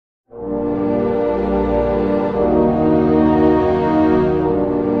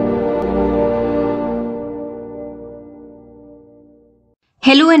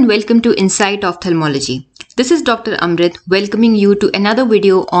and welcome to Insight Ophthalmology. This is Dr. Amrit welcoming you to another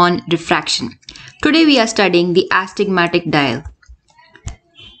video on refraction. Today we are studying the astigmatic dial.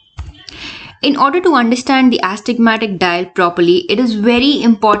 In order to understand the astigmatic dial properly, it is very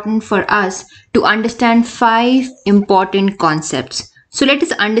important for us to understand 5 important concepts. So let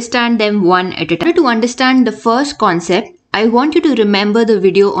us understand them one at a time. To understand the first concept, I want you to remember the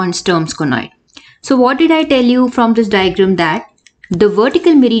video on Sturms conoid. So what did I tell you from this diagram? That the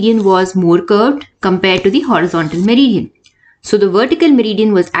vertical meridian was more curved compared to the horizontal meridian. So the vertical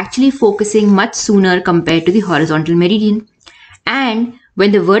meridian was actually focusing much sooner compared to the horizontal meridian. And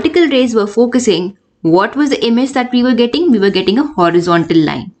when the vertical rays were focusing, what was the image that we were getting? We were getting a horizontal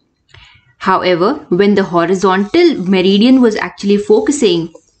line. However, when the horizontal meridian was actually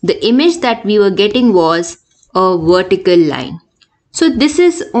focusing, the image that we were getting was a vertical line. So this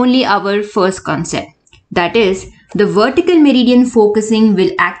is only our first concept. That is, the vertical meridian focusing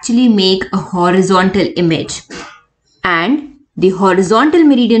will actually make a horizontal image, and the horizontal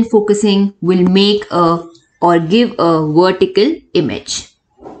meridian focusing will make or give a vertical image.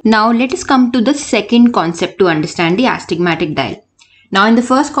 Now let us come to the second concept to understand the astigmatic dial. Now in the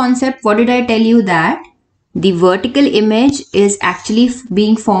first concept, what did I tell you? That the vertical image is actually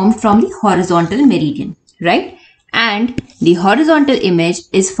being formed from the horizontal meridian, right? And the horizontal image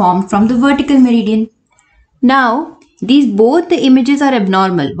is formed from the vertical meridian. Now, both the images are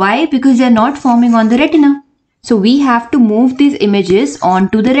abnormal. Why? Because they are not forming on the retina. So we have to move these images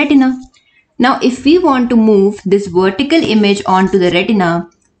onto the retina. Now, if we want to move this vertical image onto the retina,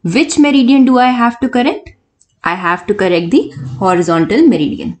 which meridian do I have to correct? I have to correct the horizontal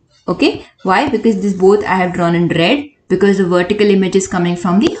meridian. Okay. Why? Because this both I have drawn in red, because the vertical image is coming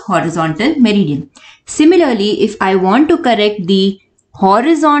from the horizontal meridian. Similarly, if I want to correct the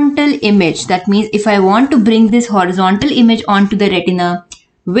horizontal image, that means if I want to bring this horizontal image onto the retina,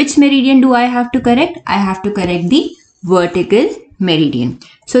 which meridian do I have to correct? I have to correct the vertical meridian.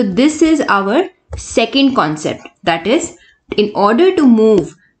 So this is our second concept. That is, in order to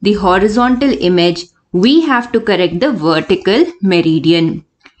move the horizontal image, we have to correct the vertical meridian.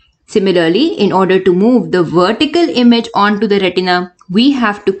 Similarly, in order to move the vertical image onto the retina, we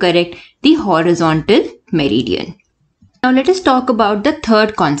have to correct the horizontal meridian. Now let us talk about the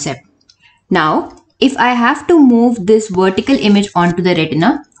third concept. Now, if I have to move this vertical image onto the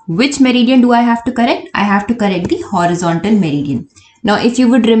retina, which meridian do I have to correct? I have to correct the horizontal meridian. Now, if you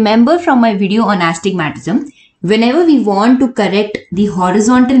would remember from my video on astigmatism, whenever we want to correct the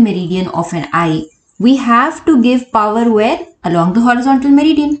horizontal meridian of an eye, we have to give power where? Along the horizontal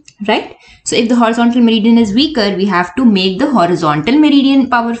meridian, right? So if the horizontal meridian is weaker, we have to make the horizontal meridian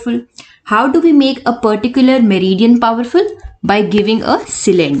powerful. How do we make a particular meridian powerful? By giving a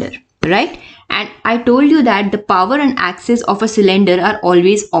cylinder, right? And I told you that the power and axis of a cylinder are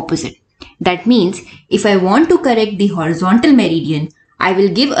always opposite. That means if I want to correct the horizontal meridian, I will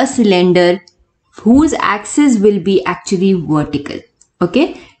give a cylinder whose axis will be actually vertical.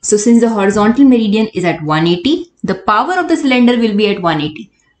 Okay. So since the horizontal meridian is at 180, the power of the cylinder will be at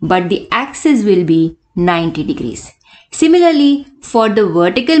 180, but the axis will be 90 degrees. Similarly, for the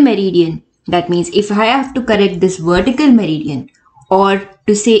vertical meridian, that means if I have to correct this vertical meridian, or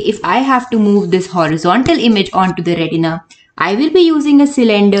to say if I have to move this horizontal image onto the retina, I will be using a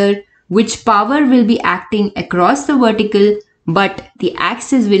cylinder which power will be acting across the vertical, but the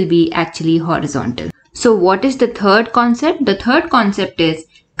axis will be actually horizontal. So what is the third concept? The third concept is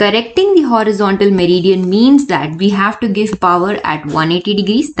correcting the horizontal meridian means that we have to give power at 180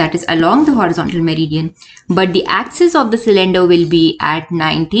 degrees, that is along the horizontal meridian, but the axis of the cylinder will be at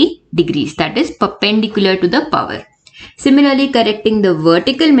 90 degrees, that is perpendicular to the power. Similarly, correcting the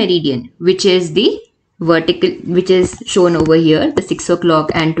vertical meridian, which is shown over here, the 6 o'clock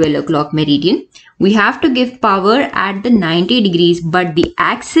and 12 o'clock meridian, we have to give power at the 90 degrees, but the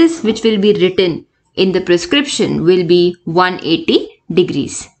axis which will be written in the prescription will be 180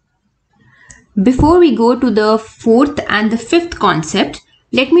 degrees. Before we go to the fourth and the fifth concept,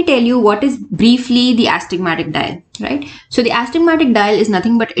 let me tell you what is briefly the astigmatic dial, right? So the astigmatic dial is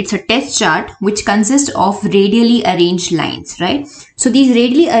nothing but it's a test chart which consists of radially arranged lines, right? So these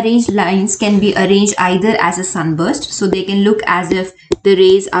radially arranged lines can be arranged either as a sunburst, so they can look as if the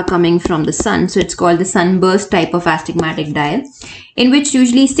rays are coming from the sun. So it's called the sunburst type of astigmatic dial, in which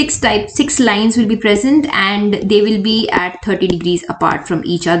usually 6 lines will be present and they will be at 30 degrees apart from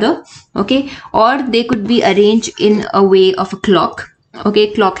each other, okay? Or they could be arranged in a way of a clock,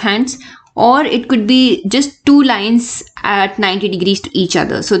 okay, clock hands, or it could be just 2 lines at 90 degrees to each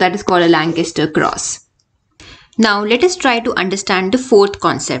other. So that is called a Lancaster cross. Now let us try to understand the fourth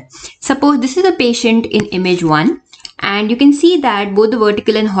concept. Suppose this is a patient in image 1 and you can see that both the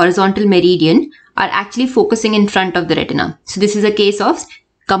vertical and horizontal meridian are actually focusing in front of the retina. So this is a case of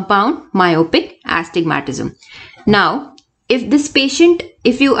compound myopic astigmatism. Now, if this patient,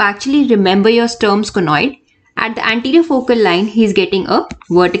 if you actually remember your Sturms conoid, at the anterior focal line, he is getting a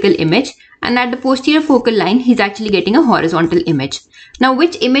vertical image, and at the posterior focal line, he is actually getting a horizontal image. Now,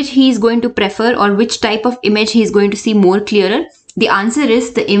 which image he is going to prefer, or which type of image he is going to see more clearer? The answer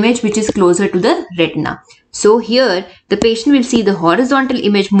is the image which is closer to the retina. So here, the patient will see the horizontal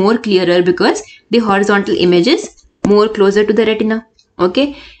image more clearer because the horizontal image is more closer to the retina.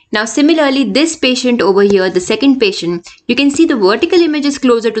 Okay. Now, similarly, this patient over here, the second patient, you can see the vertical image is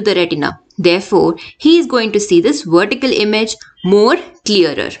closer to the retina. Therefore, he is going to see this vertical image more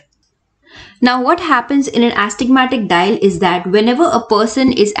clearer. Now, what happens in an astigmatic dial is that whenever a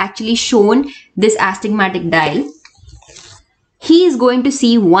person is actually shown this astigmatic dial, he is going to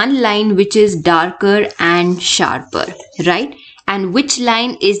see one line which is darker and sharper, right? And which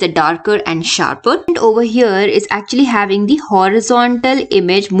line is the darker and sharper? And over here is actually having the horizontal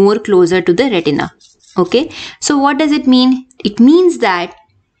image more closer to the retina. Okay, so what does it mean? It means that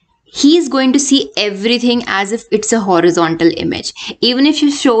he is going to see everything as if it's a horizontal image. Even if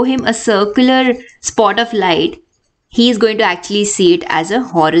you show him a circular spot of light, he is going to actually see it as a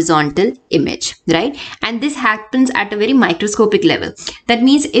horizontal image, right? And this happens at a very microscopic level. That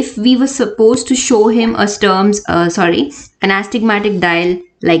means if we were supposed to show him a an astigmatic dial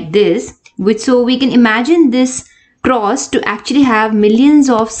like this, so we can imagine this cross to actually have millions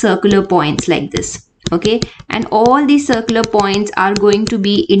of circular points like this, okay? And all these circular points are going to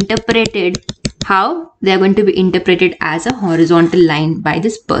be interpreted. How? They are going to be interpreted as a horizontal line by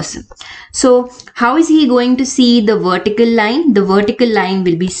this person. So how is he going to see the vertical line? The vertical line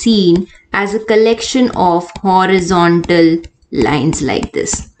will be seen as a collection of horizontal lines like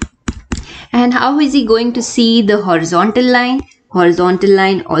this. And how is he going to see the horizontal line? Horizontal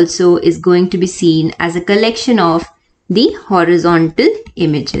line also is going to be seen as a collection of the horizontal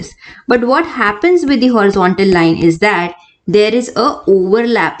images. But what happens with the horizontal line is that there is a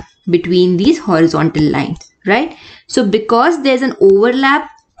overlap between these horizontal lines, right? So because there's an overlap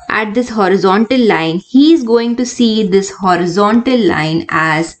at this horizontal line, he is going to see this horizontal line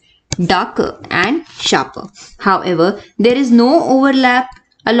as darker and sharper. However, there is no overlap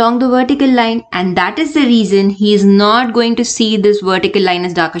along the vertical line, and that is the reason he is not going to see this vertical line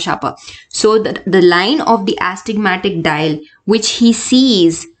as darker, sharper. So the line of the astigmatic dial which he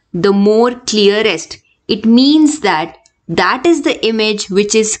sees the more clearest, it means that that is the image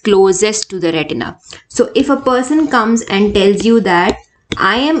which is closest to the retina. So if a person comes and tells you that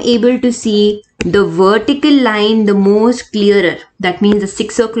I am able to see the vertical line the most clearer, that means the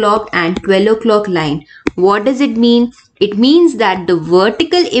 6 o'clock and 12 o'clock line, what does it mean? It means that the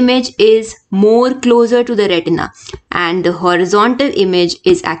vertical image is more closer to the retina and the horizontal image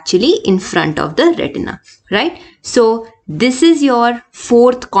is actually in front of the retina, right? So this is your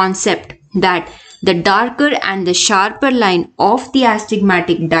fourth concept, that the darker and the sharper line of the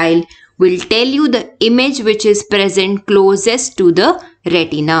astigmatic dial will tell you the image which is present closest to the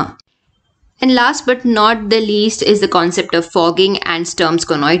retina. And last but not the least is the concept of fogging and Sturms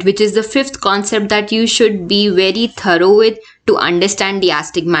conoid, which is the fifth concept that you should be very thorough with to understand the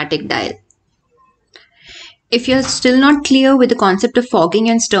astigmatic dial. If you're still not clear with the concept of fogging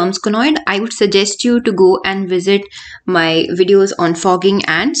and Sturms conoid, I would suggest you to go and visit my videos on fogging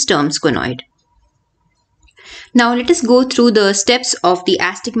and Sturms conoid. Now let us go through the steps of the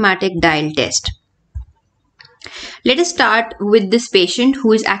astigmatic dial test. Let us start with this patient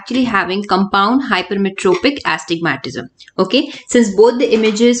who is actually having compound hypermetropic astigmatism. Okay, since both the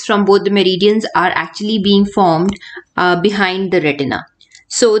images from both the meridians are actually being formed behind the retina.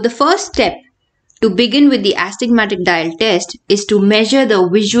 So the first step to begin with the astigmatic dial test is to measure the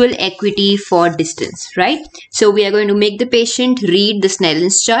visual acuity for distance, right? So we are going to make the patient read the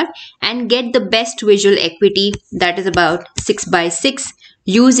Snellen's chart and get the best visual acuity, that is about 6/6,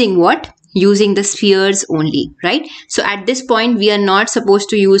 using what? Using the spheres only, right? So at this point, we are not supposed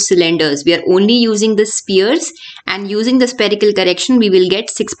to use cylinders. We are only using the spheres, and using the spherical correction, we will get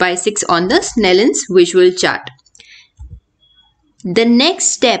 6/6 on the Snellen's visual chart. The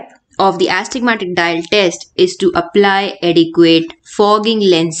next step of the astigmatic dial test is to apply adequate fogging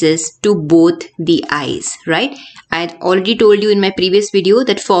lenses to both the eyes, right? I already told you in my previous video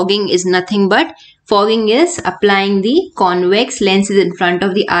that fogging is nothing but applying the convex lenses in front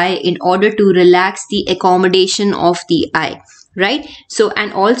of the eye in order to relax the accommodation of the eye, right? So,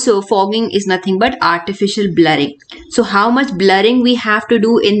 and also fogging is nothing but artificial blurring. So how much blurring we have to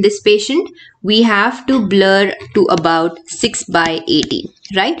do in this patient? We have to blur to about 6/18,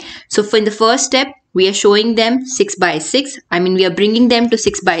 right? So for the first step, we are showing them 6 by 6. We are bringing them to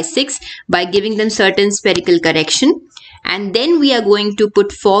 6 by 6 by giving them certain spherical correction. And then we are going to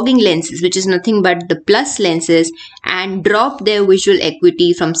put fogging lenses, which is nothing but the plus lenses, and drop their visual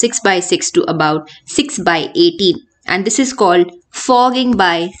acuity from 6 by 6 to about 6 by 18. And this is called fogging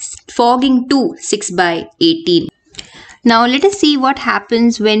to 6 by 18. Now let us see what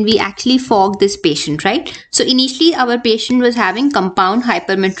happens when we actually fog this patient, right? So initially our patient was having compound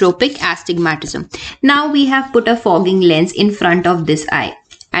hypermetropic astigmatism. Now we have put a fogging lens in front of this eye.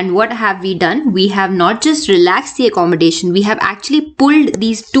 And what have we done? We have not just relaxed the accommodation, we have actually pulled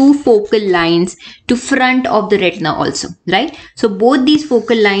these two focal lines to front of the retina also, right? So both these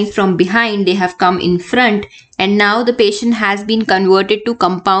focal lines from behind, they have come in front, and now the patient has been converted to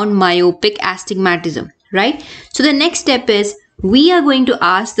compound myopic astigmatism, right? So the next step is we are going to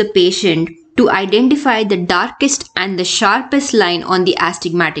ask the patient to identify the darkest and the sharpest line on the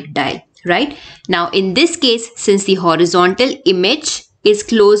astigmatic dial, right? Now in this case, since the horizontal image is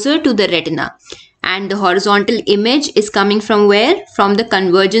closer to the retina and the horizontal image is coming from where? From the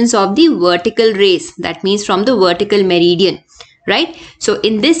convergence of the vertical rays, that means from the vertical meridian, right? So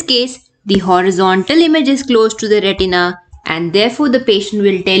in this case, the horizontal image is close to the retina, and therefore the patient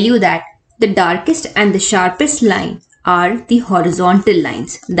will tell you that the darkest and the sharpest line are the horizontal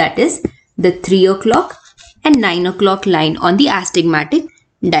lines, that is the 3 o'clock and 9 o'clock line on the astigmatic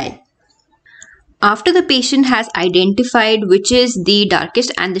dial. After the patient has identified which is the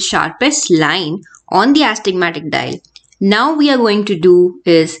darkest and the sharpest line on the astigmatic dial, now we are going to do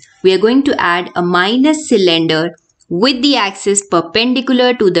is we are going to add a minus cylinder with the axis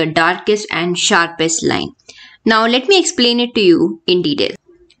perpendicular to the darkest and sharpest line. Now let me explain it to you in detail.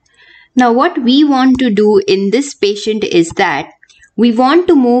 Now what we want to do in this patient is that we want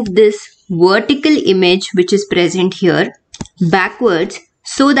to move this vertical image which is present here backwards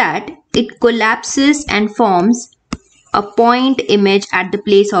so that it collapses and forms a point image at the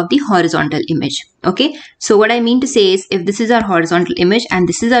place of the horizontal image. Okay, so what I mean to say is, if this is our horizontal image and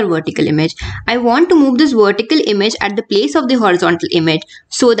this is our vertical image, I want to move this vertical image at the place of the horizontal image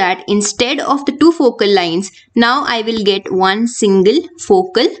so that instead of the two focal lines, now I will get one single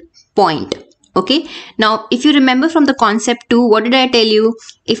focal point. Okay, now if you remember from the concept 2, what did I tell you?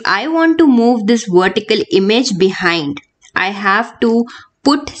 If I want to move this vertical image behind, I have to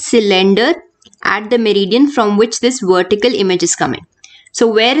put cylinder at the meridian from which this vertical image is coming. So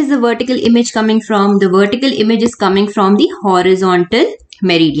where is the vertical image coming from? The vertical image is coming from the horizontal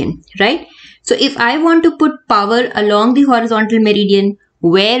meridian, right? So if I want to put power along the horizontal meridian,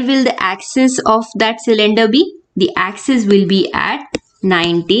 where will the axis of that cylinder be? The axis will be at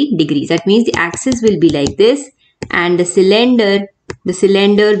 90 degrees. That means the axis will be like this, and the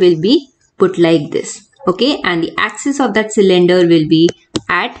cylinder will be put like this. Okay, and the axis of that cylinder will be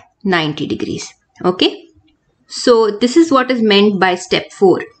at 90 degrees. Okay, so this is what is meant by step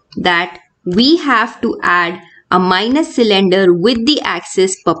 4, that we have to add a minus cylinder with the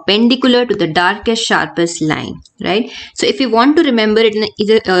axis perpendicular to the darkest sharpest line, right? So if you want to remember it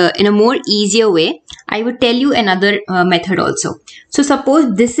in a more easier way, I would tell you another method also. So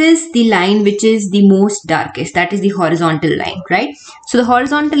suppose this is the line which is the most darkest, that is the horizontal line, right? So the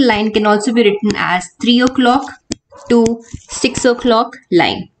horizontal line can also be written as 3 o'clock to 6 o'clock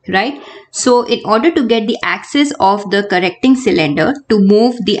line, right? So in order to get the axis of the correcting cylinder to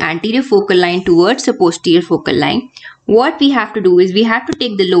move the anterior focal line towards the posterior focal line, what we have to do is we have to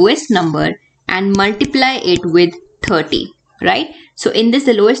take the lowest number and multiply it with 30, right? So in this,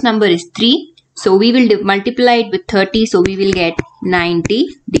 the lowest number is 3. So we will multiply it with 30. So we will get 90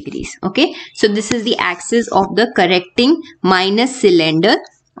 degrees. Okay. So this is the axis of the correcting minus cylinder.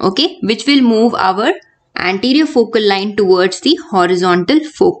 Okay. Which will move our anterior focal line towards the horizontal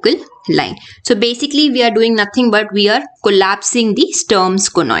focal line. So basically we are doing nothing but we are collapsing the Sturms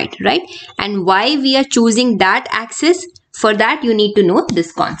conoid, right? And why we are choosing that axis? For that you need to know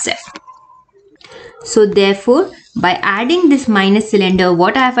this concept. So therefore, by adding this minus cylinder,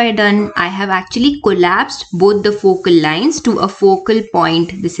 what have I done? I have actually collapsed both the focal lines to a focal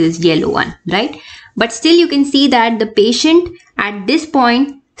point. This is yellow one, right? But still you can see that the patient at this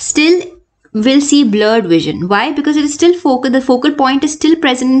point still will see blurred vision. Why? Because it is still the focal point is still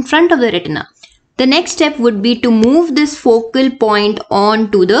present in front of the retina. The next step would be to move this focal point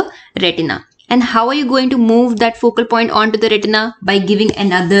onto the retina. And how are you going to move that focal point onto the retina? By giving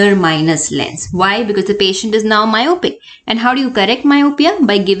another minus lens. Why? Because the patient is now myopic. And how do you correct myopia?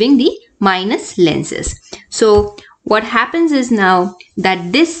 By giving the minus lenses. So what happens is now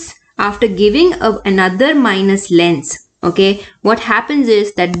that this, after giving another minus lens, okay, what happens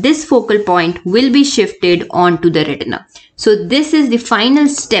is that this focal point will be shifted onto the retina. So this is the final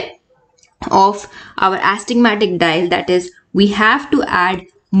step of our astigmatic dial, that is, we have to add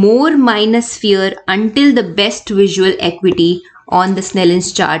more minus sphere until the best visual acuity on the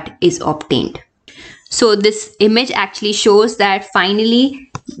Snellen's chart is obtained. So this image actually shows that finally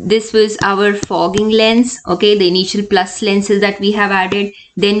this was our fogging lens, okay, the initial plus lenses that we have added.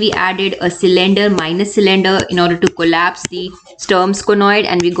 Then we added a cylinder, minus cylinder, in order to collapse the Sturms conoid,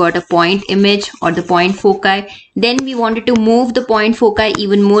 and we got a point image or the point foci. Then we wanted to move the point foci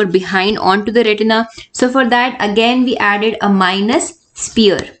even more behind onto the retina. So for that, again, we added a minus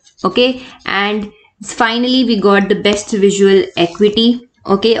sphere, okay, and finally we got the best visual acuity,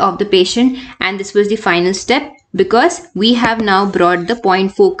 okay, of the patient. And this was the final step, because we have now brought the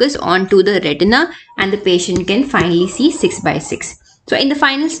point focus onto the retina and the patient can finally see 6 by 6. So in the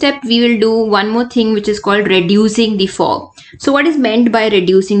final step, we will do one more thing, which is called reducing the fog. So what is meant by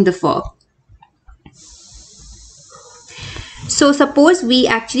reducing the fog? So suppose we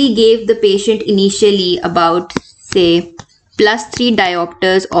actually gave the patient initially about, say, +3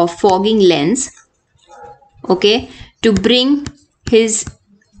 diopters of fogging lens, okay, to bring his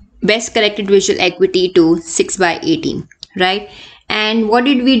best corrected visual acuity to 6 by 18, right? And what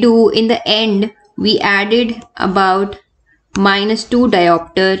did we do in the end? We added about -2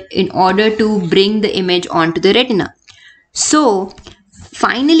 diopter in order to bring the image onto the retina. So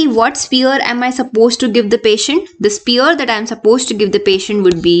finally, what sphere am I supposed to give the patient? The sphere that I am supposed to give the patient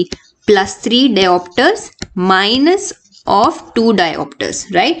would be +3 diopters minus of 2 diopters,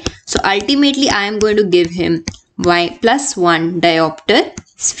 right? So ultimately, I am going to give him +1 diopter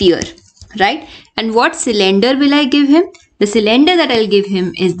sphere, right? And what cylinder will I give him? The cylinder that I'll give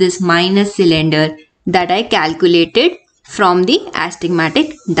him is this minus cylinder that I calculated from the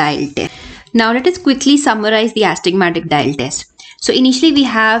astigmatic dial test. Now let us quickly summarize the astigmatic dial test. So initially we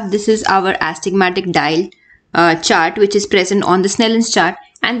have, this is our astigmatic dial chart, which is present on the Snellen's chart,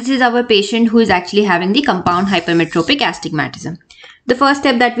 and this is our patient who is actually having the compound hypermetropic astigmatism. The first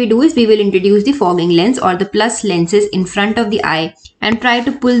step that we do is we will introduce the fogging lens or the plus lenses in front of the eye and try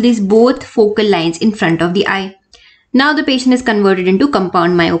to pull these both focal lines in front of the eye. Now the patient is converted into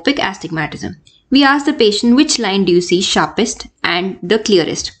compound myopic astigmatism. We ask the patient, which line do you see sharpest and the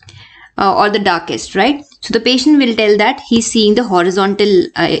clearest or the darkest, right? So the patient will tell that he's seeing the horizontal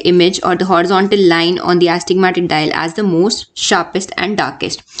image or the horizontal line on the astigmatic dial as the most sharpest and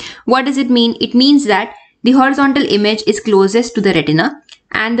darkest. What does it mean? It means that the horizontal image is closest to the retina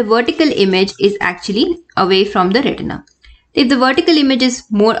and the vertical image is actually away from the retina. If the vertical image is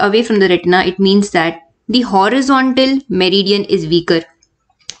more away from the retina, it means that the horizontal meridian is weaker,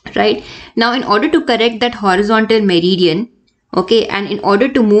 right? Now, in order to correct that horizontal meridian, okay, and in order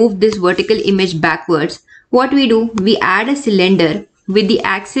to move this vertical image backwards, what we do, we add a cylinder with the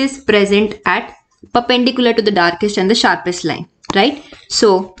axis present at perpendicular to the darkest and the sharpest line, right?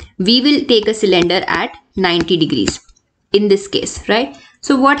 So we will take a cylinder at 90 degrees in this case, right?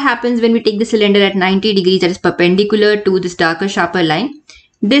 So what happens when we take the cylinder at 90 degrees that is perpendicular to this darker, sharper line?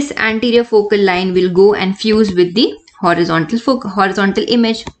 This anterior focal line will go and fuse with the horizontal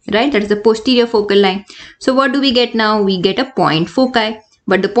image, right? That is the posterior focal line. So what do we get now? We get a point foci,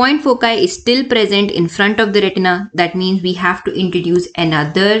 but the point foci is still present in front of the retina. That means we have to introduce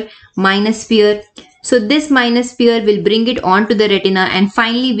another minus sphere. So this minus sphere will bring it onto the retina, and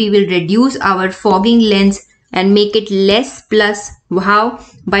finally we will reduce our fogging lens and make it less plus. How?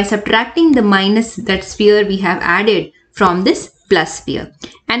 By subtracting the minus that sphere we have added from this plus sphere.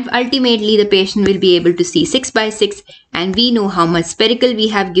 And ultimately the patient will be able to see 6 by 6, and we know how much spherical we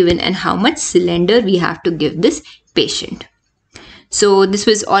have given and how much cylinder we have to give this patient. So this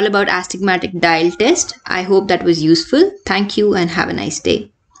was all about astigmatic dial test. I hope that was useful. Thank you and have a nice day.